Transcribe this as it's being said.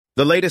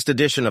The latest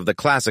edition of the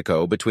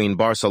Clásico between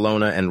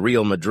Barcelona and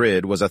Real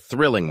Madrid was a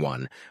thrilling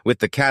one, with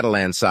the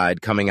Catalan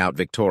side coming out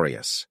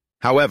victorious.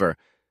 However,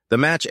 the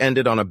match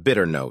ended on a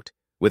bitter note,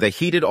 with a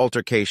heated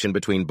altercation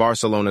between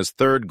Barcelona's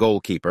third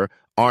goalkeeper,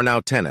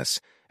 Arnau Tenas,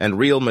 and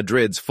Real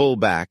Madrid's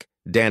full-back,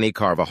 Dani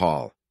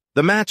Carvajal.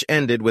 The match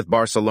ended with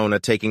Barcelona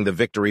taking the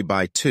victory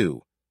by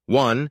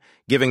 2-1,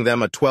 giving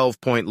them a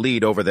 12-point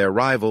lead over their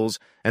rivals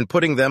and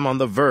putting them on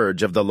the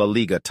verge of the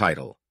LaLiga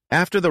title.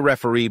 After the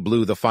referee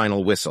blew the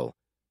final whistle,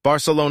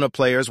 Barcelona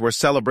players were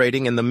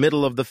celebrating in the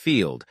middle of the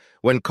field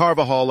when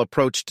Carvajal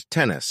approached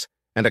Tenas,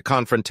 and a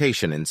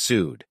confrontation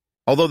ensued.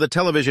 Although the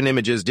television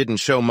images didn't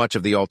show much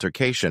of the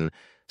altercation,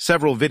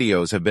 several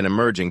videos have been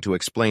emerging to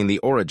explain the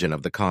origin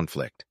of the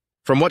conflict.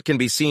 From what can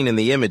be seen in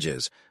the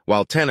images,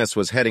 while Tenas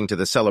was heading to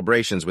the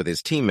celebrations with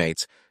his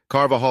teammates,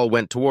 Carvajal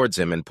went towards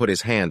him and put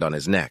his hand on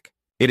his neck.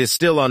 It is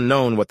still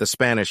unknown what the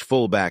Spanish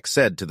fullback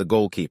said to the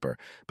goalkeeper,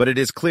 but it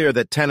is clear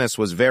that Tenas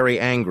was very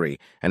angry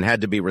and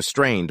had to be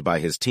restrained by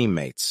his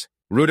teammates.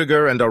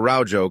 Rudiger and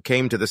Araujo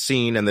came to the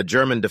scene and the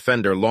German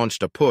defender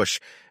launched a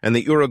push, and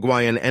the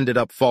Uruguayan ended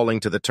up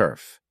falling to the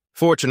turf.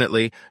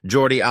 Fortunately,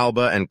 Jordi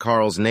Alba and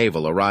Carles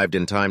Naval arrived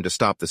in time to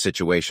stop the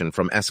situation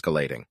from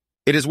escalating.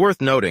 It is worth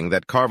noting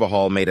that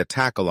Carvajal made a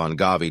tackle on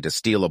Gavi to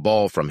steal a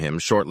ball from him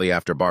shortly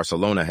after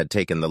Barcelona had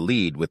taken the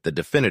lead with the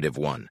definitive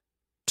 1-2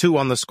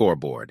 on the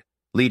scoreboard,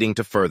 leading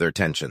to further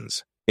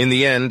tensions. In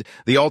the end,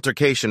 the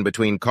altercation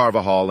between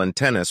Carvajal and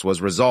Tenas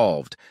was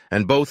resolved,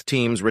 and both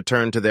teams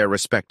returned to their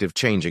respective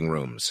changing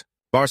rooms.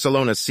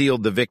 Barcelona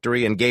sealed the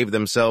victory and gave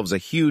themselves a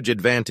huge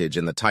advantage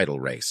in the title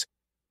race,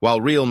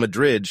 while Real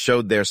Madrid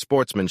showed their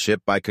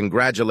sportsmanship by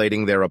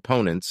congratulating their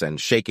opponents and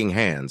shaking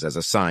hands as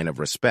a sign of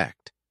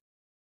respect.